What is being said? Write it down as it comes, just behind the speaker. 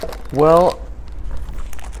Well,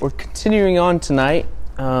 we're continuing on tonight.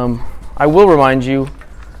 I will remind you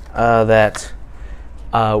that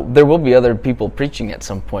there will be other people preaching at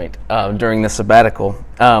some point during the sabbatical,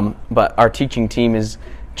 but our teaching team is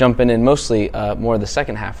jumping in mostly more the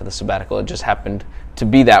second half of the sabbatical. It just happened to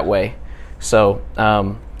be that way. So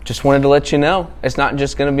just wanted to let you know, it's not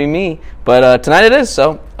just going to be me, but tonight it is,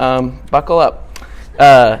 so buckle up.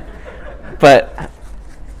 But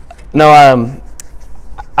no,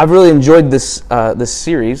 I've really enjoyed this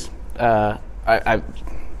series. I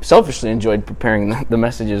selfishly enjoyed preparing the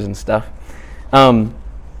messages and stuff.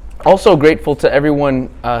 Also grateful to everyone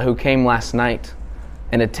who came last night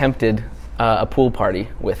and attempted a pool party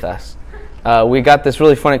with us. We got this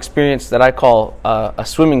really fun experience that I call a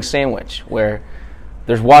swimming sandwich, where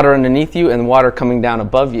there's water underneath you and water coming down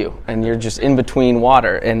above you, and you're just in between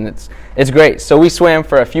water, and it's great. So we swam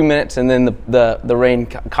for a few minutes, and then the rain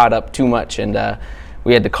caught up too much, and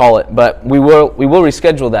we had to call it. But we will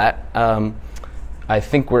reschedule that. I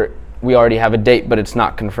think we already have a date, but it's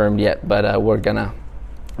not confirmed yet. But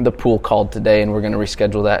the pool called today, and we're gonna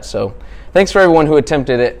reschedule that. So thanks for everyone who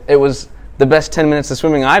attempted it. It was the best 10 minutes of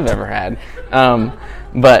swimming I've ever had.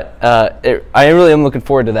 But I really am looking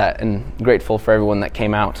forward to that and grateful for everyone that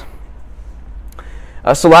came out.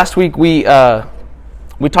 So last week we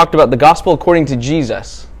talked about the gospel according to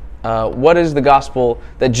Jesus. What is the gospel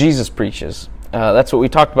that Jesus preaches? That's what we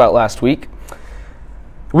talked about last week.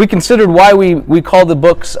 We considered why we call the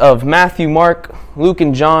books of Matthew, Mark, Luke,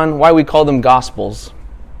 and John, why we call them gospels.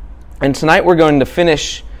 And tonight we're going to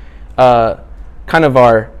finish kind of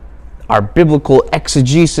our biblical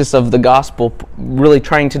exegesis of the gospel, really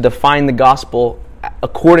trying to define the gospel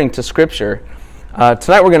according to Scripture.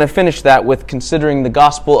 Tonight we're going to finish that with considering the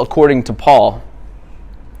gospel according to Paul.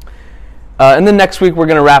 And then next week we're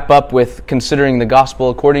going to wrap up with considering the gospel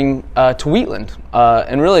according to Wheatland,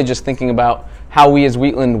 and really just thinking about how we as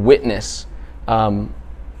Wheatland witness,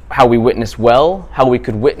 how we witness well, how we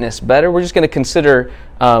could witness better. We're just going to consider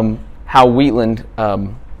how Wheatland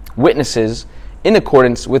witnesses in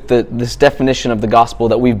accordance with this definition of the gospel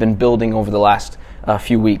that we've been building over the last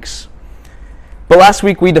few weeks. But last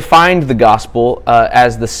week we defined the gospel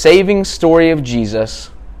as the saving story of Jesus,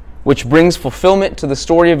 which brings fulfillment to the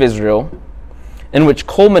story of Israel, and which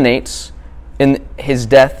culminates in his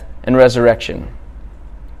death and resurrection.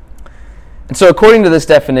 And so according to this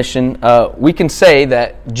definition, we can say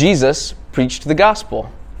that Jesus preached the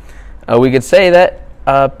gospel. We could say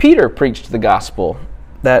that Peter preached the gospel,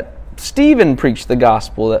 that Stephen preached the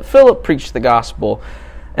gospel, that Philip preached the gospel,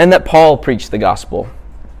 and that Paul preached the gospel.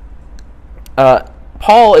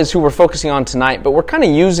 Paul is who we're focusing on tonight, but we're kind of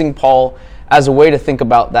using Paul as a way to think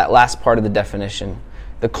about that last part of the definition,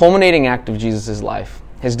 the culminating act of Jesus' life,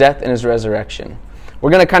 his death and his resurrection.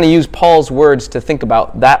 We're going to kind of use Paul's words to think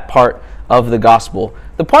about that part of the gospel,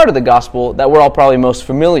 the part of the gospel that we're all probably most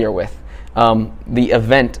familiar with, the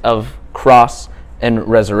event of cross and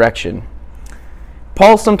resurrection.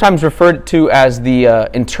 Paul is sometimes referred to as the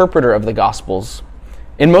interpreter of the Gospels.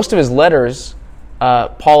 In most of his letters,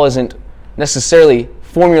 Paul isn't necessarily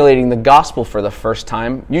formulating the gospel for the first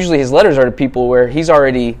time. Usually his letters are to people where he's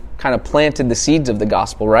already kind of planted the seeds of the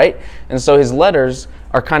gospel, right? And so his letters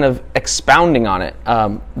are kind of expounding on it,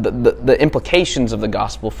 the implications of the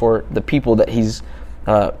gospel for the people that he's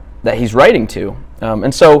writing to.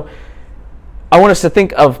 And so I want us to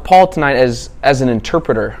think of Paul tonight as an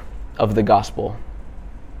interpreter of the gospel.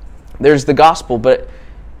 There's the gospel, but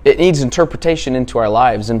it needs interpretation into our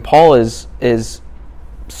lives. And Paul is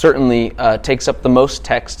certainly takes up the most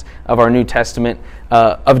text of our New Testament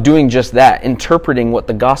of doing just that, interpreting what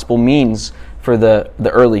the gospel means for the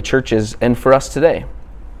early churches and for us today.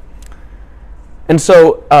 And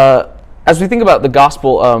so as we think about the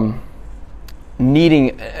gospel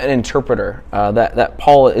needing an interpreter, that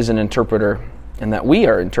Paul is an interpreter and that we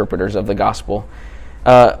are interpreters of the gospel,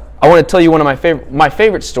 I want to tell you one of my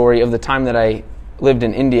favorite story of the time that I lived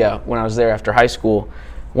in India when I was there after high school.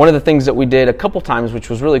 One of the things that we did a couple times, which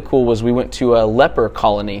was really cool, was we went to a leper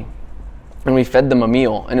colony and we fed them a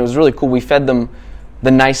meal. And it was really cool. We fed them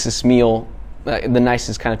the nicest meal, the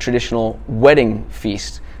nicest kind of traditional wedding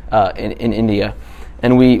feast in India.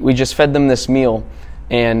 And we just fed them this meal.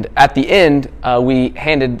 And at the end, we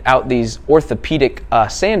handed out these orthopedic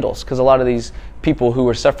sandals, because a lot of these people who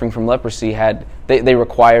were suffering from leprosy they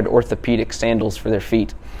required orthopedic sandals for their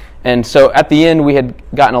feet. And so at the end, we had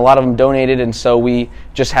gotten a lot of them donated, and so we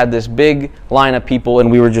just had this big line of people,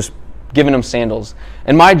 and we were just giving them sandals.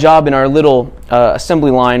 And my job in our little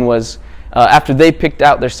assembly line was, after they picked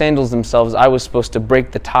out their sandals themselves, I was supposed to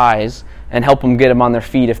break the ties and help them get them on their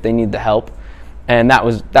feet if they need the help. And that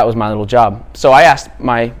was my little job. So I asked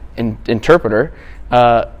my interpreter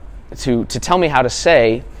to tell me how to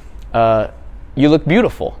say, "You look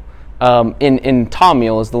beautiful." In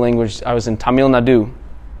Tamil is the language. I was in Tamil Nadu,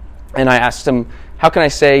 and I asked him, "How can I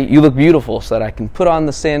say you look beautiful so that I can put on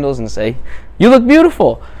the sandals and say, 'You look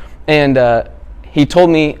beautiful'?" And he told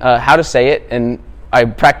me how to say it, and I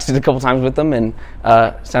practiced it a couple times with him, and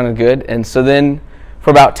sounded good. And so then, for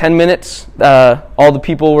about 10 minutes, all the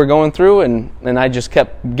people were going through, and I just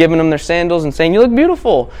kept giving them their sandals and saying, "You look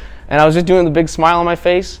beautiful." And I was just doing the big smile on my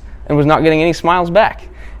face and was not getting any smiles back.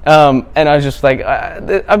 And I was just like,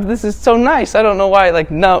 this is so nice. I don't know why. Like,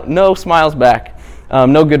 no smiles back.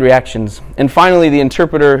 No good reactions. And finally, the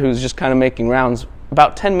interpreter, who's just kind of making rounds,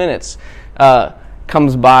 about 10 minutes,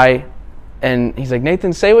 comes by, and he's like,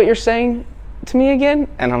 "Nathan, say what you're saying to me again."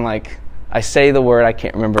 And I'm like, I say the word, I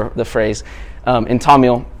can't remember the phrase, in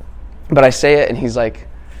Tamil, but I say it, and he's like,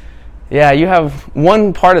 "Yeah, you have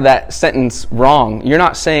one part of that sentence wrong. You're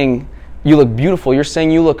not saying you look beautiful, you're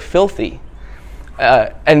saying you look filthy."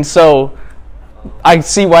 And so I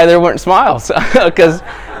see why there weren't smiles, because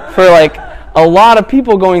for like a lot of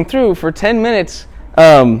people going through for 10 minutes,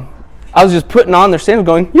 I was just putting on their sandals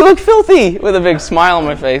going, "You look filthy," with a big smile on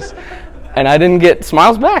my face. And I didn't get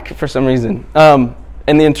smiles back for some reason. And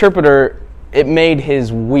the interpreter, it made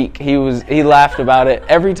his week. He laughed about it.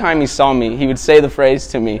 Every time he saw me, he would say the phrase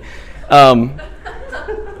to me.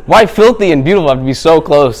 Why filthy and beautiful have to be so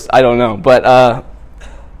close? I don't know.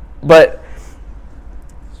 But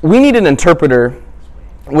we need an interpreter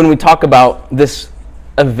when we talk about this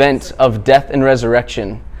event of death and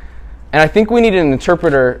resurrection. And I think we need an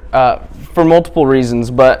interpreter for multiple reasons.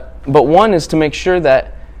 But one is to make sure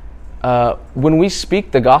that when we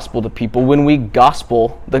speak the gospel to people, when we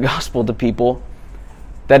gospel the gospel to people,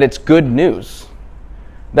 that it's good news.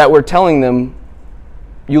 That we're telling them,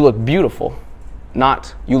 "You look beautiful,"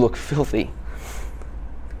 not "You look filthy."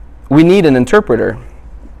 We need an interpreter.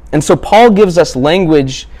 And so Paul gives us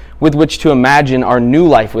language with which to imagine our new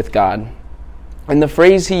life with God. And the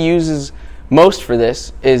phrase he uses most for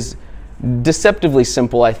this is deceptively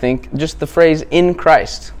simple, I think, just the phrase "in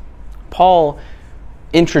Christ." Paul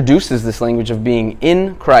introduces this language of being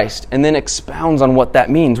in Christ and then expounds on what that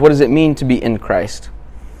means. What does it mean to be in Christ?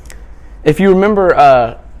 If you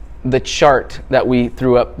remember the chart that we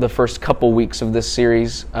threw up the first couple weeks of this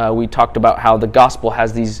series, we talked about how the gospel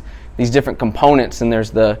has these different components, and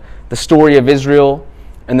there's the story of Israel,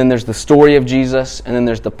 and then there's the story of Jesus, and then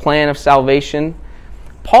there's the plan of salvation.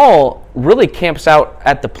 Paul really camps out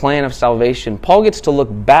at the plan of salvation. Paul gets to look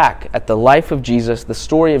back at the life of Jesus, the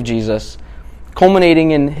story of Jesus,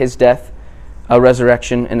 culminating in his death,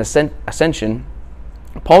 resurrection, and ascension.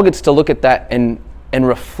 Paul gets to look at that and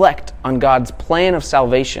reflect on God's plan of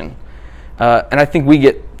salvation. And I think we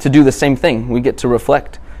get to do the same thing. We get to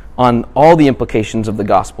reflect on all the implications of the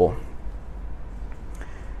gospel.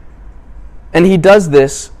 And he does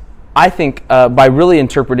this, I think, by really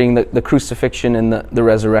interpreting the crucifixion and the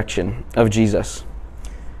resurrection of Jesus.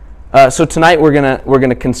 So tonight we're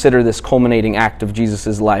gonna consider this culminating act of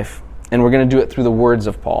Jesus' life. And we're going to do it through the words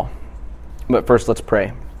of Paul. But first, let's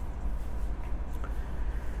pray.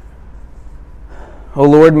 O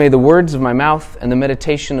Lord, may the words of my mouth and the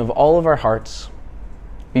meditation of all of our hearts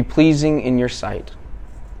be pleasing in your sight.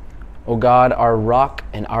 O God, our rock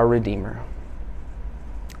and our Redeemer.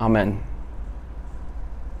 Amen.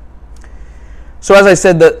 So as I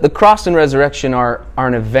said, the cross and resurrection are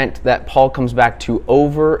an event that Paul comes back to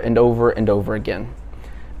over and over and over again.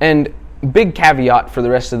 And big caveat for the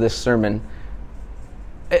rest of this sermon,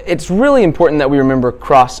 it's really important that we remember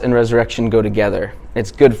cross and resurrection go together.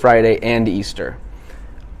 It's Good Friday and Easter.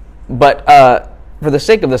 But for the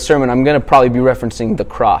sake of the sermon, I'm going to probably be referencing the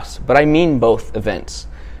cross, but I mean both events,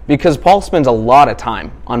 because Paul spends a lot of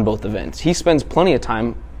time on both events. He spends plenty of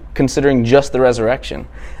time considering just the resurrection.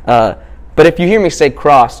 But if you hear me say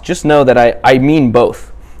cross, just know that I mean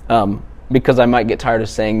both, because I might get tired of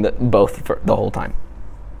saying both for the whole time.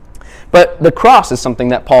 But the cross is something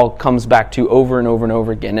that Paul comes back to over and over and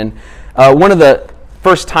over again. And one of the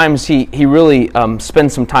first times he really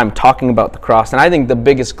spends some time talking about the cross, and I think the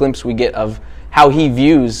biggest glimpse we get of how he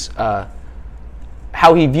views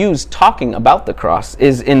talking about the cross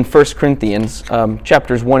is in 1 Corinthians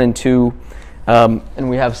chapters 1 and 2, and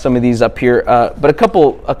we have some of these up here. But a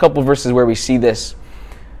couple verses where we see this.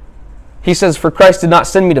 He says, "For Christ did not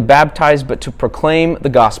send me to baptize, but to proclaim the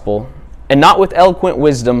gospel, and not with eloquent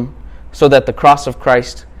wisdom, so that the cross of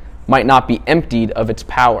Christ might not be emptied of its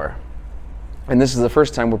power." And this is the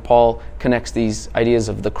first time where Paul connects these ideas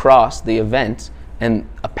of the cross, the event, and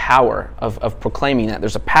a power of proclaiming that.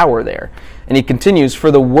 There's a power there. And he continues,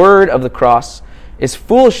 "For the word of the cross is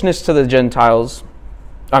foolishness to the Gentiles.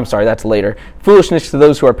 I'm sorry, that's later. Foolishness to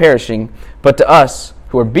those who are perishing, but to us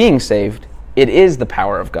who are being saved, it is the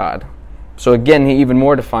power of God. So again, he even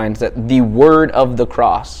more defines that the word of the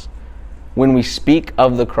cross, when we speak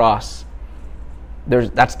of the cross,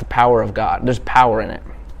 that's the power of God. There's power in it.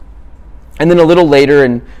 And then a little later,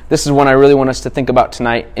 and this is one I really want us to think about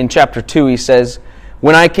tonight, in chapter 2 he says,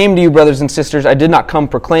 "When I came to you, brothers and sisters, I did not come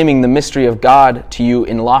proclaiming the mystery of God to you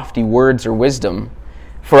in lofty words or wisdom,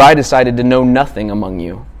 for I decided to know nothing among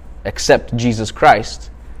you except Jesus Christ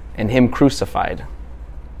and Him crucified."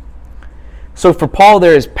 So for Paul,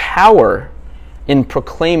 there is power in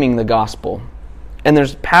proclaiming the gospel. And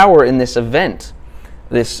there's power in this event,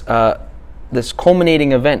 this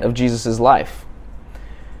culminating event of Jesus' life.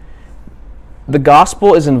 The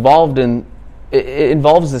gospel is involved it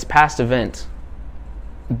involves this past event,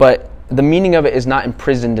 but the meaning of it is not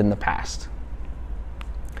imprisoned in the past.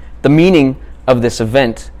 The meaning of this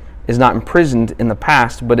event is not imprisoned in the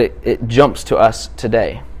past, but it jumps to us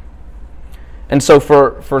today. And so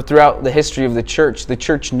for throughout the history of the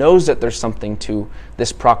church knows that there's something to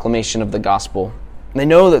this proclamation of the gospel. They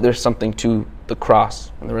know that there's something to the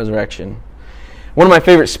cross and the resurrection. One of my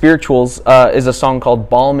favorite spirituals is a song called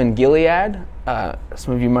Balm in Gilead.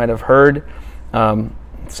 Some of you might have heard. It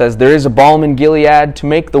says, "There is a balm in Gilead to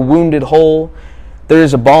make the wounded whole. There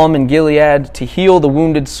is a balm in Gilead to heal the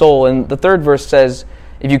wounded soul." And the third verse says,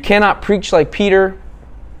 "If you cannot preach like Peter,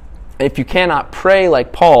 if you cannot pray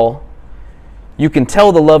like Paul, you can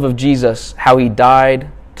tell the love of Jesus, how He died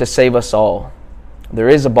to save us all. There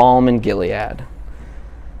is a balm in Gilead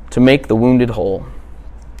to make the wounded whole."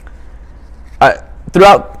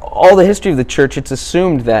 Throughout all the history of the church, it's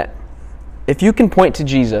assumed that if you can point to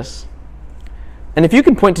Jesus, and if you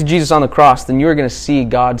can point to Jesus on the cross, then you're going to see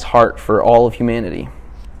God's heart for all of humanity.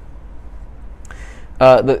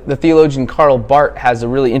 The theologian Karl Barth has a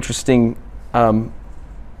really interesting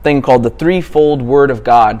thing called the threefold Word of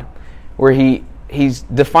God, where he's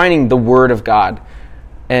defining the Word of God.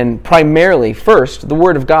 And primarily, first, the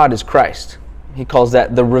Word of God is Christ. He calls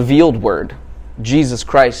that the revealed Word. Jesus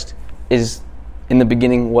Christ is, in the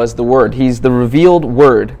beginning, was the Word. He's the revealed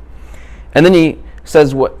Word. And then he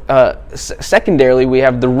says, secondarily, we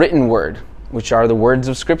have the written Word, which are the words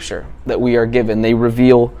of Scripture that we are given. They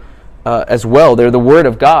reveal as well. They're the Word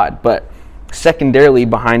of God, but secondarily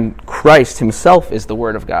behind Christ Himself is the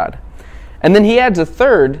Word of God. And then he adds a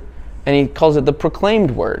third, and he calls it the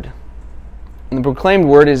proclaimed Word. And the proclaimed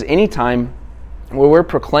Word is any time where we're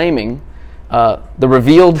proclaiming the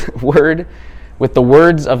revealed Word with the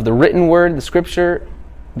words of the written Word, the Scripture,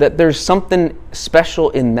 that there's something special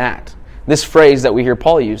in that. This phrase that we hear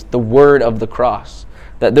Paul use, the word of the cross,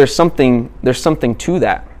 that there's something to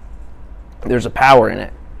that. There's a power in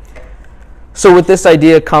it. So with this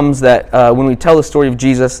idea comes that when we tell the story of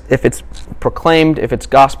Jesus, if it's proclaimed, if it's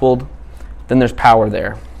gospeled, then there's power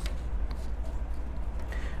there.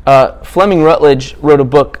 Fleming Rutledge wrote a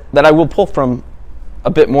book that I will pull from a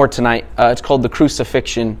bit more tonight. It's called The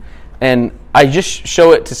Crucifixion, and I just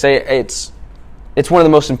show it to say it's one of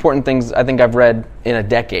the most important things I think I've read in a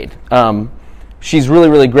decade. She's really,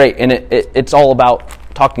 really great, and it's all about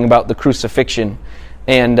talking about the crucifixion.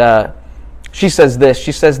 And she says this,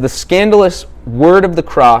 she says, "The scandalous word of the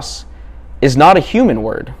cross is not a human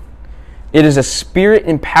word. It is a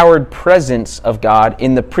Spirit-empowered presence of God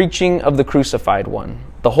in the preaching of the crucified one.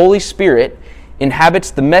 The Holy Spirit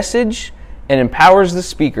inhabits the message and empowers the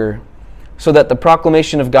speaker so that the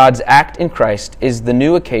proclamation of God's act in Christ is the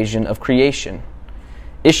new occasion of creation,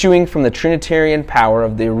 issuing from the Trinitarian power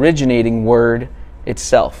of the originating Word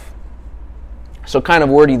itself." So kind of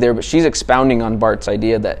wordy there, but she's expounding on Barth's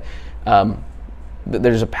idea that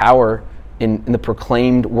there's a power in the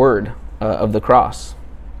proclaimed Word of the cross.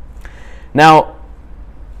 Now,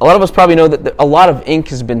 a lot of us probably know that a lot of ink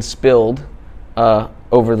has been spilled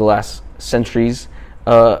over the last centuries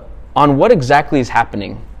on what exactly is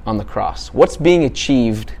happening on the cross. What's being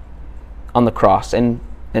achieved on the cross and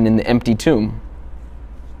in the empty tomb.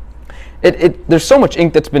 There's so much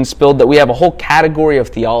ink that's been spilled that we have a whole category of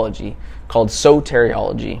theology called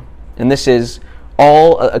soteriology. And this is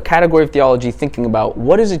all a category of theology thinking about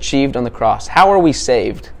what is achieved on the cross. How are we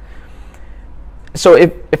saved? So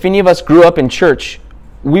if any of us grew up in church,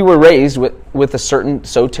 we were raised with a certain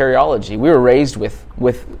soteriology. We were raised with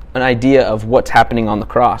an idea of what's happening on the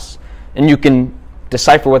cross. And you can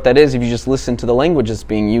decipher what that is if you just listen to the language that's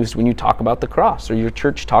being used when you talk about the cross, or your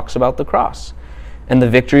church talks about the cross and the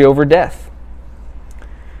victory over death.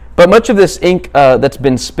 But much of this ink that's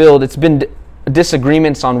been spilled, it's been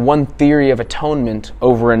disagreements on one theory of atonement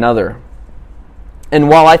over another. And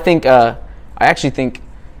while I actually think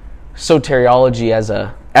soteriology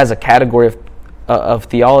as a category of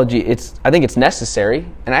theology, I think it's necessary,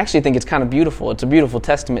 and I actually think it's kind of beautiful. It's a beautiful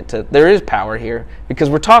testament to there is power here because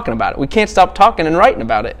we're talking about it. We can't stop talking and writing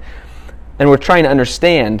about it, and we're trying to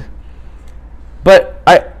understand. But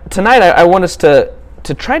tonight I want us to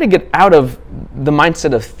try to get out of the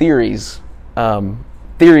mindset of theories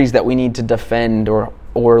that we need to defend or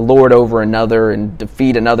lord over another and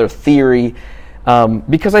defeat another theory,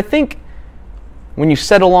 because I think when you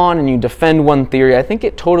settle on and you defend one theory, I think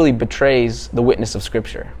it totally betrays the witness of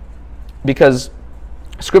Scripture, because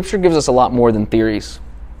Scripture gives us a lot more than theories.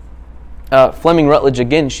 Fleming Rutledge,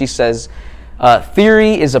 again, she says,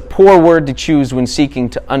 theory is a poor word to choose when seeking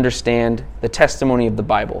to understand the testimony of the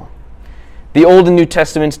Bible. The Old and New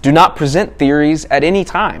Testaments do not present theories at any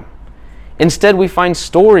time. Instead, we find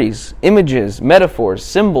stories, images, metaphors,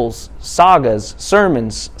 symbols, sagas,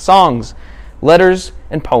 sermons, songs, letters,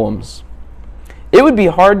 and poems. It would be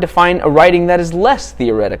hard to find a writing that is less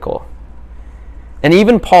theoretical. And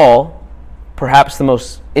even Paul, perhaps the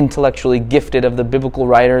most intellectually gifted of the biblical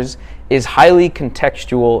writers, is highly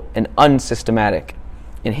contextual and unsystematic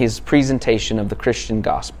in his presentation of the Christian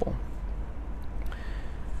gospel.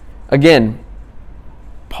 Again,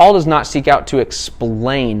 Paul does not seek out to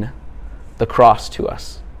explain the cross to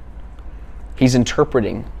us. He's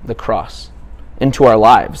interpreting the cross into our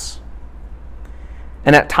lives.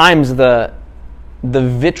 And at times the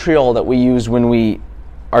vitriol that we use when we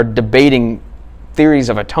are debating theories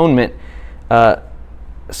of atonement,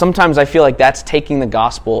 sometimes I feel like that's taking the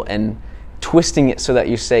gospel and twisting it so that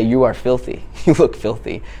you say, you are filthy, you look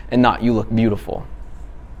filthy, and not you look beautiful.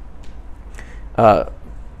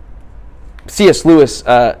 C.S. Lewis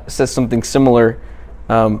says something similar.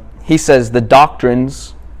 He says, the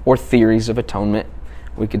doctrines or theories of atonement,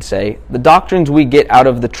 we could say, the doctrines we get out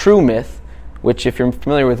of the true myth, which, if you're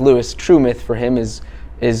familiar with Lewis, true myth for him is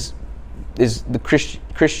the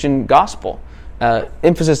Christian gospel.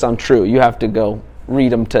 Emphasis on true. You have to go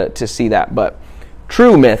read them to see that. But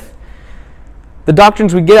true myth, the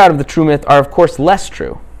doctrines we get out of the true myth are, of course, less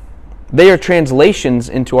true. They are translations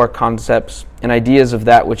into our concepts and ideas of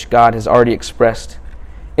that which God has already expressed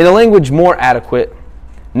in a language more adequate,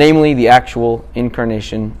 namely the actual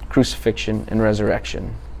incarnation, crucifixion, and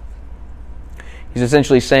resurrection. He's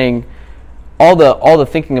essentially saying, all the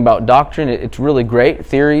thinking about doctrine, it's really great.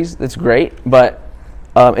 Theories, that's great, but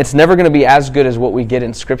it's never going to be as good as what we get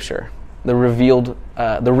in Scripture, the revealed,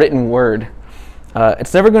 the written word.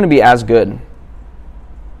 It's never going to be as good.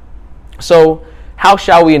 So, how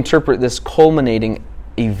shall we interpret this culminating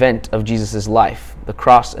event of Jesus' life, the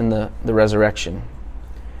cross and the resurrection?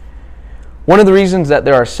 One of the reasons that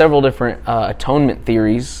there are several different atonement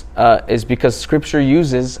theories is because Scripture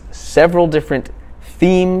uses several different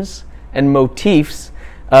themes and motifs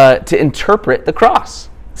to interpret the cross.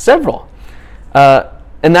 Several.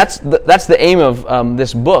 And that's the aim of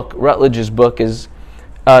this book, Rutledge's book, is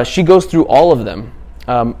she goes through all of them.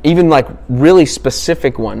 Even like really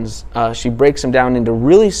specific ones. She breaks them down into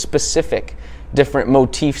really specific different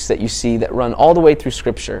motifs that you see that run all the way through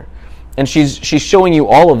Scripture. And she's showing you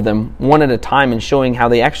all of them one at a time and showing how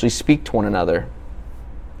they actually speak to one another.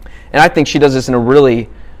 And I think she does this in a really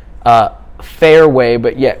fair way,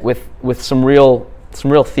 but yet with some real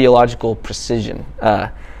theological precision.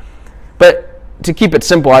 But to keep it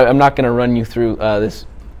simple, I'm not going to run you through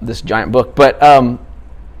this giant book. But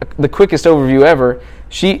the quickest overview ever,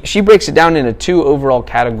 she breaks it down into two overall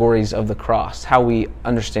categories of the cross, how we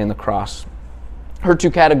understand the cross. Her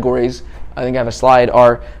two categories, I think I have a slide,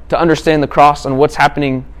 are to understand the cross and what's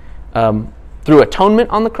happening through atonement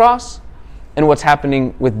on the cross and what's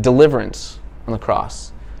happening with deliverance on the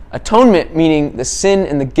cross. Atonement meaning the sin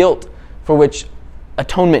and the guilt for which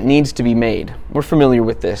atonement needs to be made. We're familiar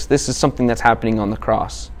with this. This is something that's happening on the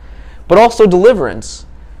cross. But also deliverance,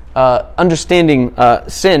 understanding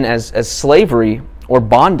sin as slavery or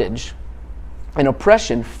bondage, an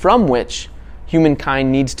oppression from which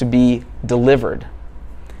humankind needs to be delivered.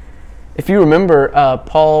 If you remember,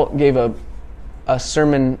 Paul gave a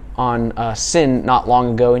sermon on sin not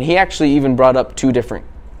long ago, and he actually even brought up two different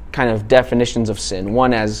kind of definitions of sin.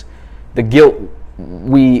 One as the guilt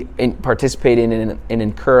we participate in and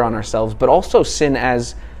incur on ourselves, but also sin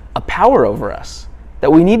as a power over us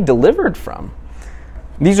that we need delivered from.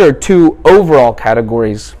 These are two overall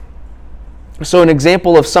categories. So an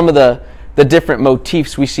example of some of the different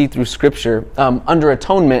motifs we see through Scripture, under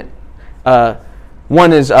atonement,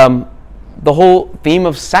 one is the whole theme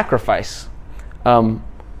of sacrifice,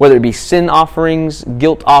 whether it be sin offerings,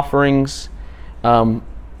 guilt offerings,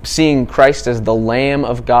 seeing Christ as the Lamb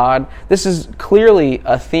of God. This is clearly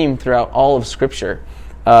a theme throughout all of Scripture,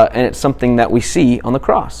 and it's something that we see on the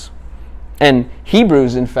cross. And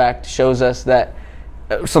Hebrews, in fact, shows us that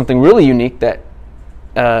something really unique, that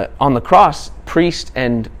on the cross, priest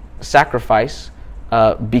and sacrifice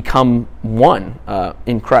become one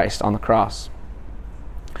in Christ on the cross.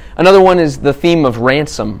 Another one is the theme of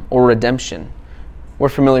ransom or redemption. We're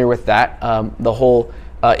familiar with that. The whole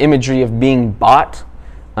imagery of being bought.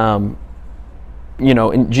 And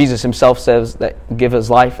Jesus himself says that give his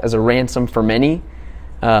life as a ransom for many.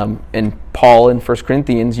 And Paul in 1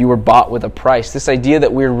 Corinthians, you were bought with a price. This idea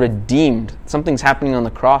that we're redeemed. Something's happening on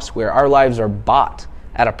the cross where our lives are bought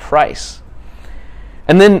at a price.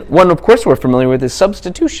 And then one, of course, we're familiar with is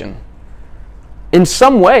substitution. In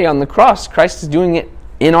some way on the cross, Christ is doing it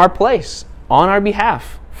in our place, on our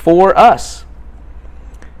behalf, for us.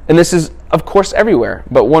 And this is, of course, everywhere.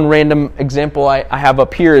 But one random example I have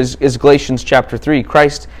up here is Galatians chapter 3.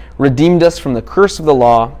 Christ redeemed us from the curse of the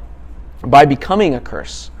law by becoming a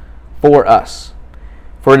curse for us.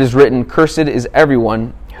 For it is written, "Cursed is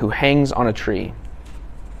everyone who hangs on a tree."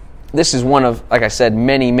 This is one of, like I said,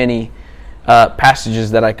 many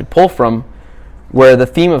passages that I could pull from where the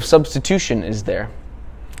theme of substitution is there.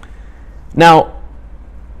 Now,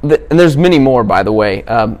 and there's many more, by the way,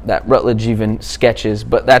 that Rutledge even sketches,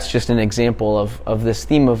 but that's just an example of this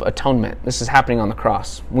theme of atonement. This is happening on the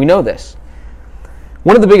cross. We know this.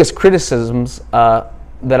 One of the biggest criticisms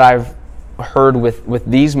that I've heard with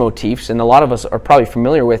these motifs, and a lot of us are probably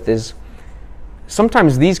familiar with, is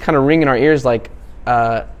sometimes these kind of ring in our ears like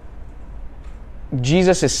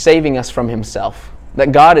Jesus is saving us from himself,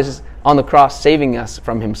 that God is on the cross saving us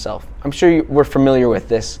from himself. I'm sure we're familiar with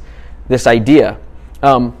this idea.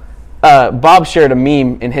 Bob shared a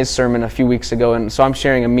meme in his sermon a few weeks ago, and so I'm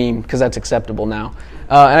sharing a meme because that's acceptable now.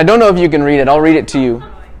 And I don't know if you can read it. I'll read it to you.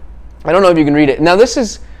 I don't know if you can read it. Now, this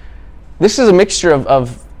is a mixture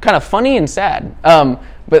of kind of funny and sad.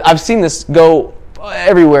 But I've seen this go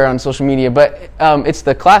everywhere on social media. But it's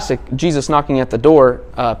the classic Jesus knocking at the door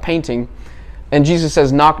painting. And Jesus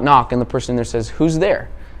says, "Knock, knock." And the person there says, "Who's there?"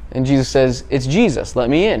 And Jesus says, "It's Jesus. Let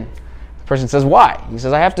me in." The person says, "Why?" He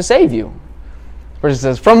says, "I have to save you." The person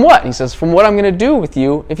says, "From what?" He says, "From what I'm going to do with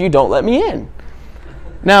you if you don't let me in."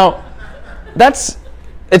 Now,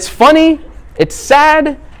 it's funny. It's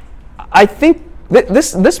sad. I think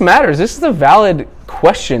this matters. This is a valid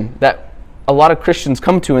question that a lot of Christians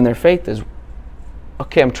come to in their faith is,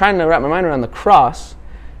 okay, I'm trying to wrap my mind around the cross,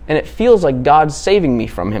 and it feels like God's saving me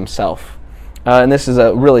from himself. And this is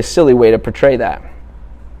a really silly way to portray that.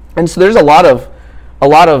 And so there's a lot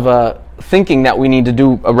of thinking that we need to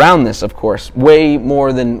do around this, of course, way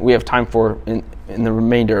more than we have time for in the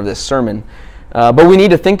remainder of this sermon. But we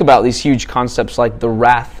need to think about these huge concepts like the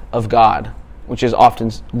wrath of God, which is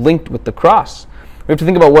often linked with the cross. We have to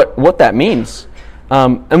think about what that means.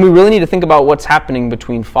 And we really need to think about what's happening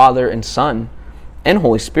between Father and Son and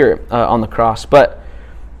Holy Spirit on the cross. But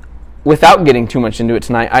without getting too much into it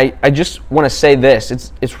tonight, I just want to say this.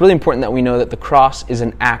 It's really important that we know that the cross is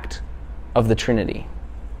an act of the Trinity.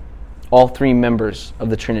 All three members of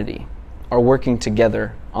the Trinity are working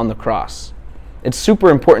together on the cross. It's super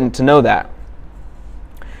important to know that.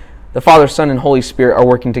 The Father, Son, and Holy Spirit are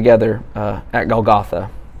working together at Golgotha.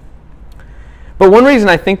 But one reason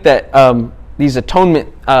I think that these atonement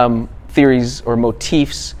theories or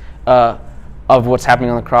motifs of what's happening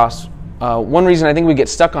on the cross, one reason I think we get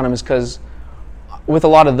stuck on them is because with a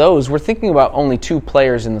lot of those, we're thinking about only two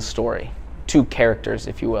players in the story, two characters,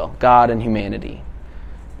 if you will, God and humanity.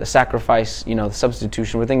 The sacrifice, the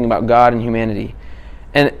substitution, we're thinking about God and humanity.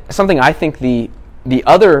 And something I think the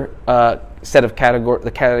other set of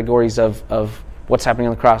categories of what's happening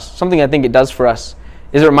on the cross, something I think it does for us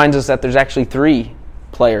is it reminds us that there's actually three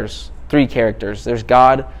players, three characters. There's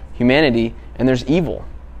God, humanity, and there's evil.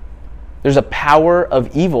 There's a power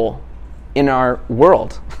of evil in our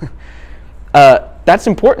world. That's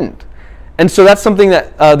important. And so that's something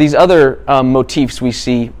that these other motifs we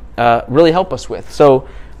see really help us with. So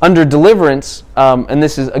under deliverance, and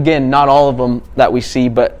this is, again, not all of them that we see,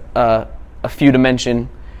 but a few to mention,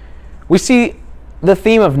 we see the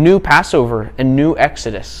theme of new Passover and new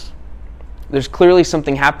Exodus. There's clearly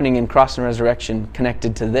something happening in cross and resurrection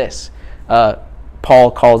connected to this.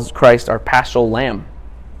 Paul calls Christ our paschal lamb.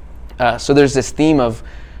 So there's this theme of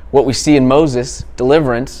what we see in Moses,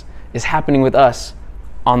 deliverance, is happening with us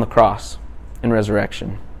on the cross in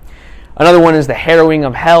resurrection. Another one is the harrowing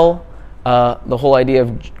of hell, the whole idea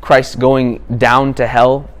of Christ going down to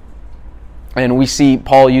hell. And we see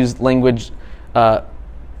Paul use language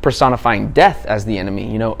personifying death as the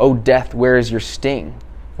enemy. "Oh, death, where is your sting?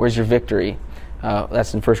 Where's your victory?"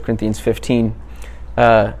 That's in 1 Corinthians 15.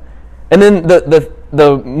 And then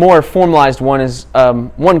the more formalized one is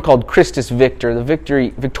one called Christus Victor, the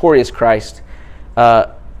victorious Christ.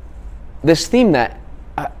 This theme that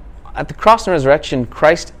at the cross and resurrection,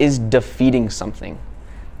 Christ is defeating something,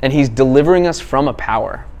 and he's delivering us from a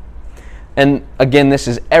power. And again, this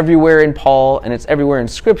is everywhere in Paul, and it's everywhere in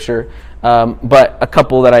Scripture. But a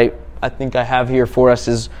couple that I think I have here for us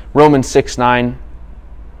is Romans 6:9,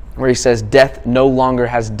 where he says, "Death no longer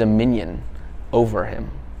has dominion over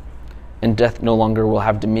him, and death no longer will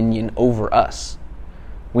have dominion over us."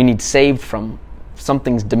 We need saved from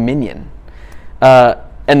something's dominion.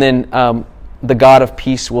 And then the God of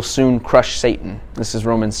peace will soon crush Satan. This is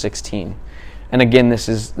Romans 16. And again, this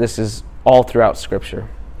is all throughout Scripture.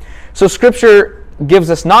 So Scripture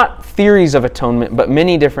gives us not theories of atonement, but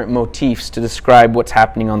many different motifs to describe what's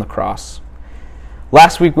happening on the cross.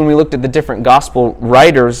 Last week when we looked at the different gospel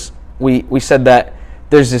writers, we said that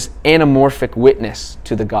there's this anamorphic witness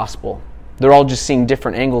to the gospel. They're all just seeing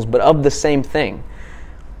different angles, but of the same thing.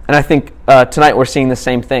 And I think tonight we're seeing the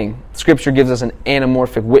same thing. Scripture gives us an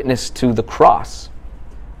anamorphic witness to the cross.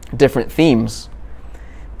 Different themes.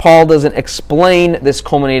 Paul doesn't explain this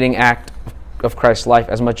culminating act of Christ's life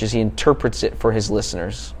as much as he interprets it for his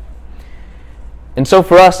listeners. And so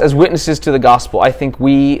for us as witnesses to the gospel, I think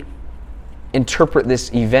we interpret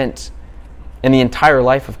this event and the entire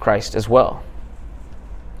life of Christ as well.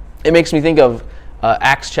 It makes me think of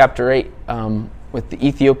Acts chapter 8 with the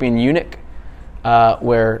Ethiopian eunuch,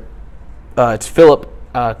 where it's Philip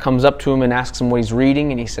comes up to him and asks him what he's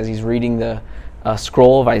reading, and he says he's reading the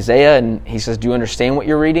scroll of Isaiah, and he says, "Do you understand what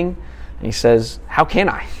you're reading?" And he says, "How can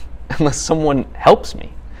I? Unless someone helps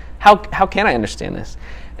me. How can I understand this?"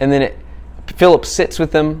 And then Philip sits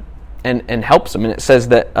with him and helps him. And it says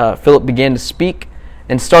that Philip began to speak,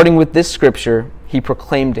 and starting with this scripture, he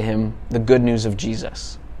proclaimed to him the good news of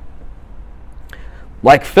Jesus.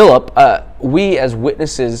 Like Philip, we as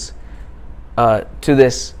witnesses to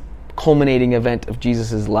this culminating event of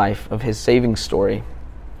Jesus' life, of his saving story,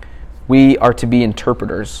 we are to be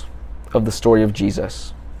interpreters of the story of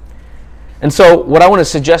Jesus. And so what I want to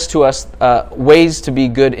suggest to us, ways to be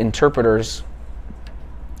good interpreters,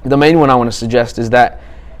 the main one I want to suggest is that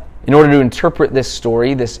in order to interpret this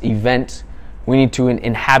story, this event, we need to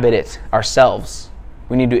inhabit it ourselves.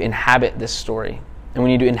 We need to inhabit this story. And we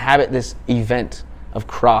need to inhabit this event of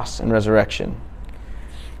cross and resurrection.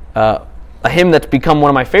 A hymn that's become one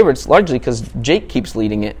of my favorites, largely because Jake keeps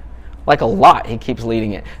leading it. Like a lot, he keeps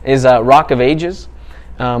leading it, is Rock of Ages.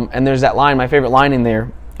 And there's that line, my favorite line in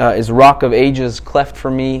there, is "Rock of Ages, cleft for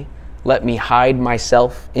me, let me hide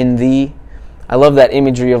myself in thee." I love that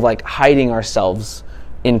imagery of like hiding ourselves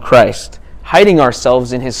in Christ, hiding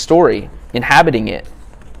ourselves in his story, inhabiting it.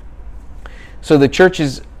 So the church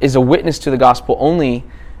is a witness to the gospel only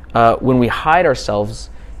when we hide ourselves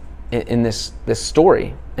in this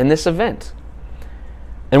story, in this event.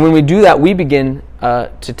 And when we do that, we begin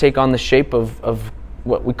to take on the shape of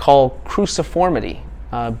what we call cruciformity,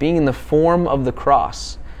 being in the form of the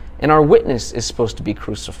cross. And our witness is supposed to be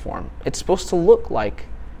cruciform. It's supposed to look like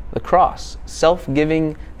the cross,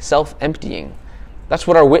 self-giving, self-emptying. That's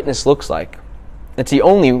what our witness looks like. It's the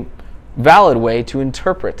only valid way to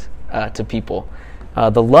interpret to people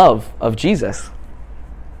the love of Jesus.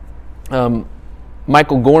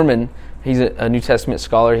 Michael Gorman, he's a New Testament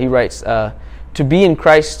scholar, he writes, "To be in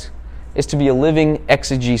Christ is to be a living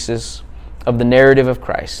exegesis of the narrative of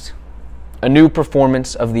Christ, a new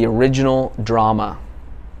performance of the original drama."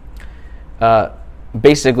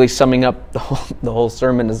 Basically summing up the whole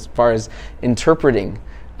sermon as far as interpreting.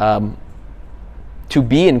 To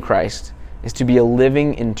be in Christ is to be a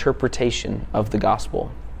living interpretation of the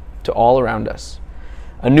gospel to all around us.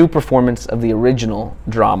 A new performance of the original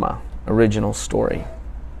drama, original story.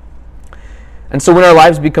 And so when our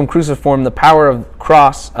lives become cruciform, the power of the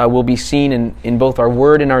cross will be seen in both our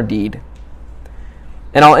word and our deed.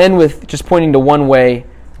 And I'll end with just pointing to one way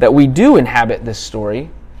that we do inhabit this story,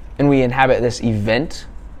 and we inhabit this event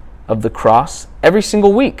of the cross every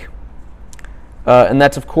single week. And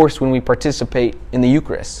that's, of course, when we participate in the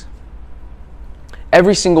Eucharist.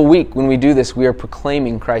 Every single week when we do this, we are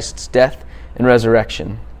proclaiming Christ's death and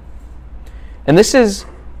resurrection. And this is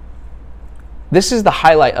the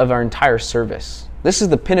highlight of our entire service. This is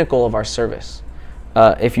the pinnacle of our service.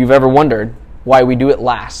 If you've ever wondered why we do it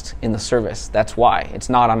last in the service, that's why. It's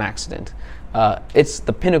not on accident. It's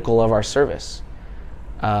the pinnacle of our service.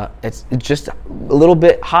 It's just a little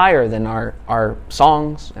bit higher than our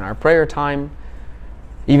songs and our prayer time,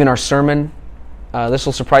 even our sermon. This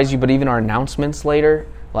will surprise you, but even our announcements later,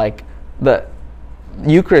 like the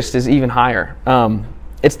Eucharist is even higher.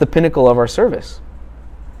 It's the pinnacle of our service.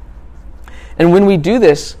 And when we do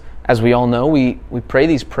this, as we all know, we pray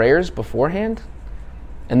these prayers beforehand,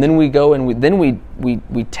 and then we go and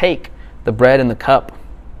we take the bread and the cup.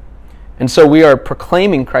 And so we are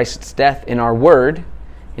proclaiming Christ's death in our word,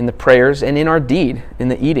 in the prayers, and in our deed, in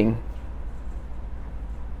the eating.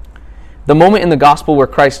 The moment in the gospel where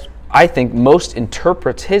Christ, I think, most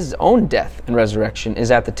interprets his own death and resurrection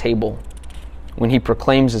is at the table, when he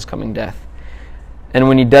proclaims his coming death. And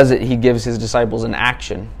when he does it, he gives his disciples an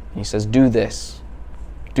action. He says, do this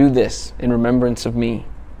in remembrance of me.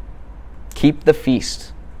 Keep the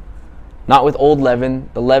feast, not with old leaven,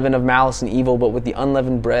 the leaven of malice and evil, but with the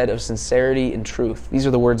unleavened bread of sincerity and truth. These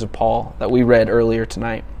are the words of Paul that we read earlier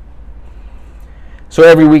tonight. So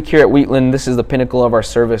every week here at Wheatland, this is the pinnacle of our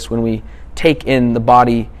service when we take in the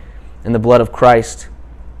body and the blood of Christ,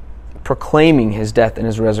 proclaiming his death and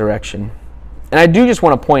his resurrection. And I do just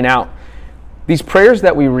want to point out, these prayers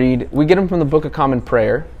that we read, we get them from the Book of Common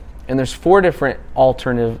Prayer, and there's 4 different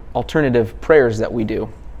alternative prayers that we do.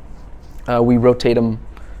 We rotate them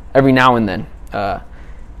every now and then.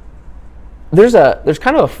 There's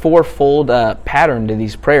kind of a 4-fold pattern to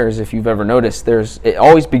these prayers, if you've ever noticed. It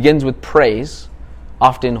always begins with praise,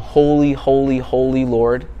 often holy, holy, holy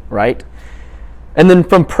Lord, right? And then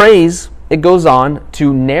from praise, it goes on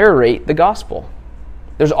to narrate the gospel.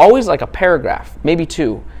 There's always like a paragraph, maybe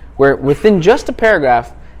 2, where within just a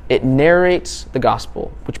paragraph, it narrates the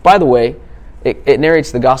gospel, which, by the way, it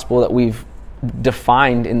narrates the gospel that we've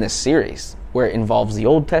defined in this series, where it involves the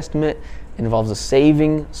Old Testament, it involves the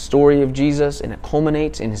saving story of Jesus, and it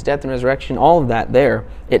culminates in his death and resurrection, all of that there.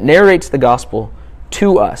 It narrates the gospel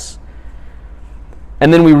to us.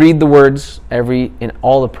 And then we read the words, in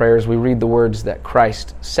all the prayers, we read the words that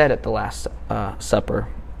Christ said at the Last Supper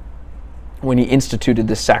when he instituted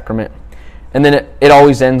this sacrament. And then it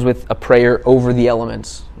always ends with a prayer over the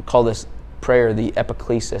elements. We call this prayer the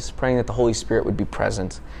epiclesis, praying that the Holy Spirit would be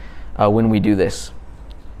present when we do this.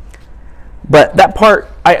 But that part,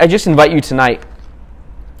 I just invite you tonight,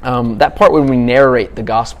 that part when we narrate the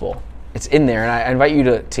gospel, it's in there, and I invite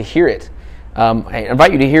you to hear it. I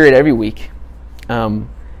invite you to hear it every week. And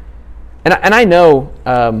I know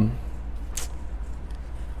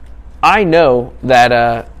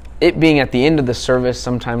that it being at the end of the service,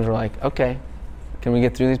 sometimes we're like, okay, can we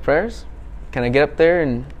get through these prayers? Can I get up there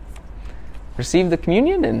and receive the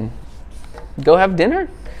communion and go have dinner,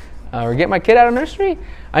 or get my kid out of nursery?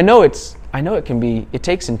 I know it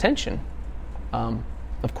takes intention.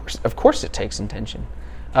 Of course, it takes intention.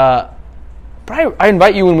 But I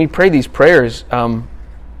invite you when we pray these prayers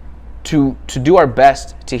to do our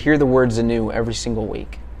best to hear the words anew every single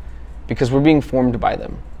week, because we're being formed by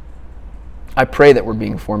them. I pray that we're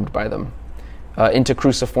being formed by them into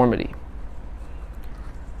cruciformity.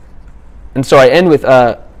 And so I end with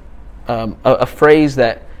a phrase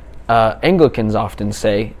that Anglicans often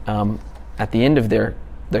say at the end of their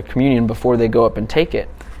communion before they go up and take it.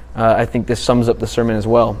 I think this sums up the sermon as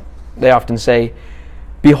well. They often say,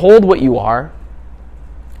 "Behold what you are,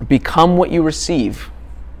 become what you receive,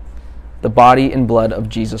 the body and blood of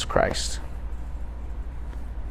Jesus Christ."